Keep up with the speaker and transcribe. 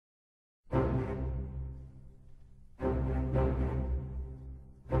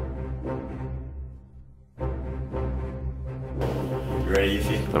ready,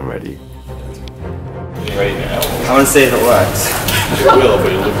 Yuffie? I'm ready. You ready now? I want to see if it works. It will,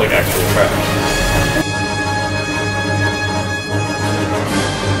 but it'll look like actual crap.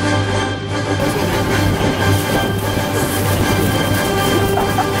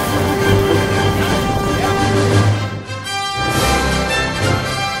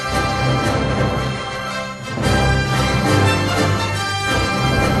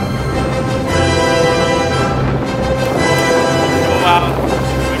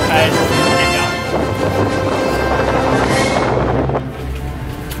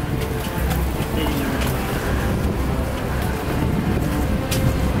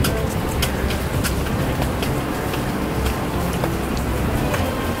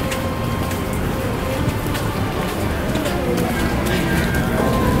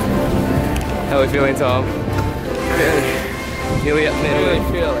 How are we feeling, Tom?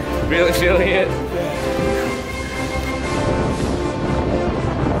 Really feeling it?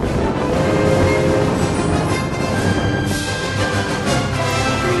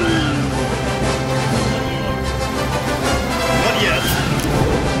 Not yet.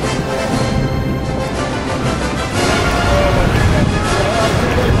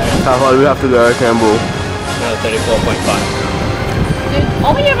 How far do we have to go, Campbell? Another 34.5.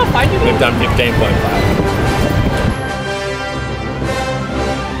 All we ever find We've done 15.5.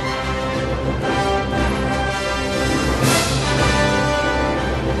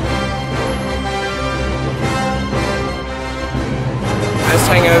 Best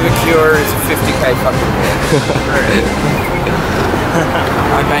hangover cure is a 50k fucking beer.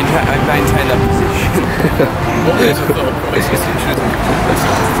 I maintain that position.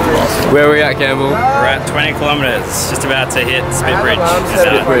 Where are we at, Campbell? We're at 20 kilometres, just about to hit Spitbridge in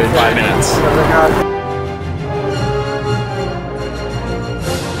about 5 minutes.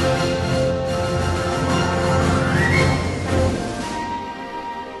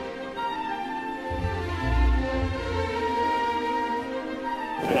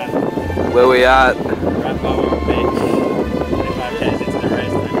 Where are we at? We're at Balmoral Beach, 25 k's into the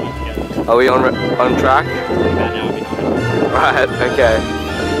race, and then we're together. Are we on track? About now, behind. Right, okay.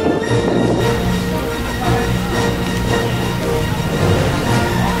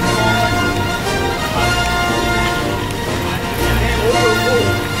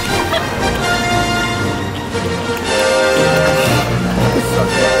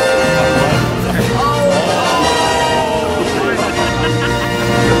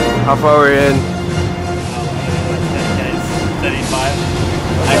 How far are we in? 35.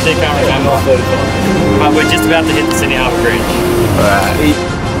 Actually, can't remember. But we're just about to hit the Sydney Harbour Bridge. Alright.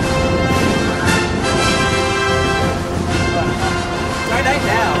 Donate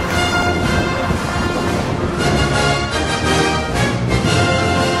now.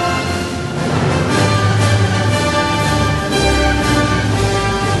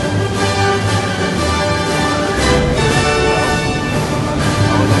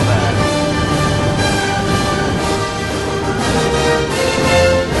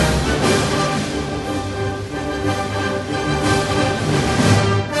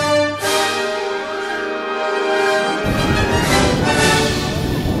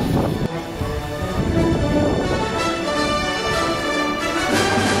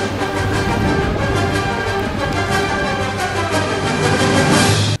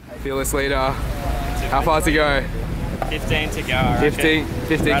 Fearless leader. How far to go? 15 to go. 15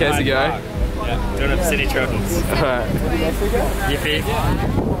 k's to go? Yeah, doing a city triples. Alright. Yuffie,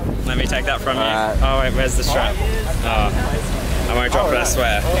 let me take that from you. Oh wait, where's the strap? Oh, I won't drop it, I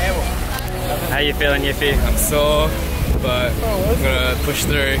swear. How you feeling, Yuffie? I'm sore, but I'm gonna push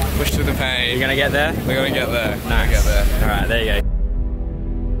through the pain. You gonna get there? We're gonna get there. Nice. We're gonna get there. Alright, there you go.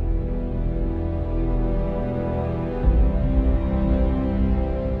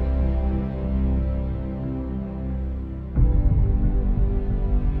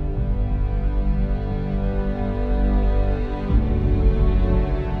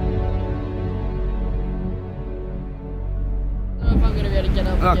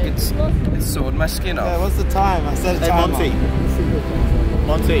 Look, it's sawed my skin off. Yeah, what's the time? I said a time.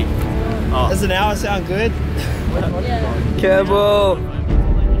 Monty. Oh. Does an hour sound good? Campbell!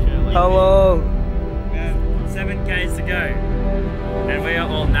 How long? 7 k's to go. And we are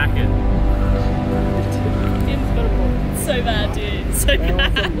all knackered. So bad, dude. So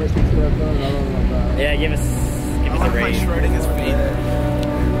bad. Yeah, give us a read. Schrodinger's feet.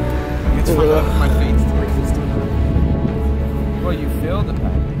 It's fun with my feet. Well, you feel the pain.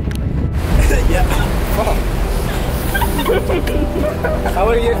 Yeah. How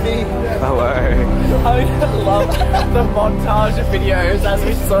are you, Yuffie? Hello. I love the montage of videos as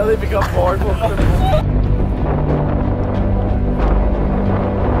we slowly become more and more.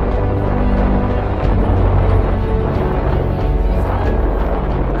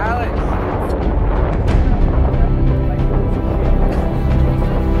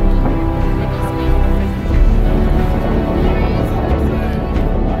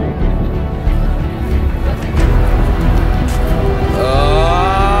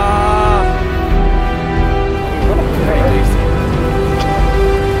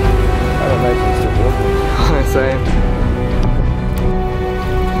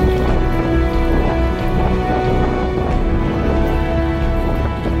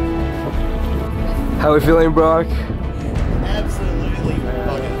 How are we feeling, Brock? Absolutely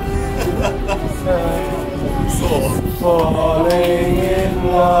fucking sore. Falling in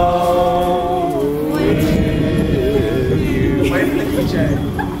love with you. Wait for the DJ.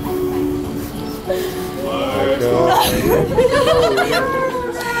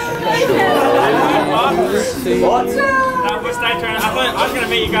 What? No, we'll stay trying. I was going to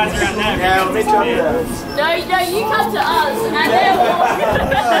meet you guys around there. Yeah, we'll meet you up there. No, you come to us and then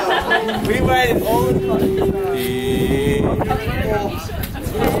We waited all the time.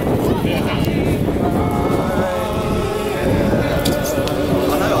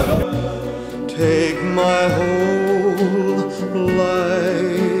 Take my whole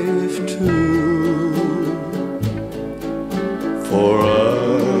life too, for I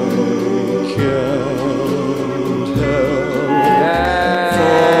can't help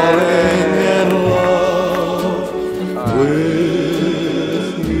falling in love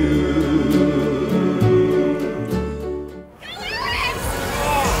with you.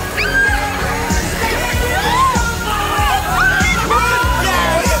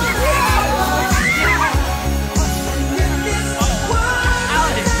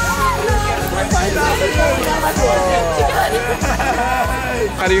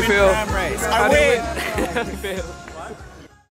 How do you feel? I win! How do you feel?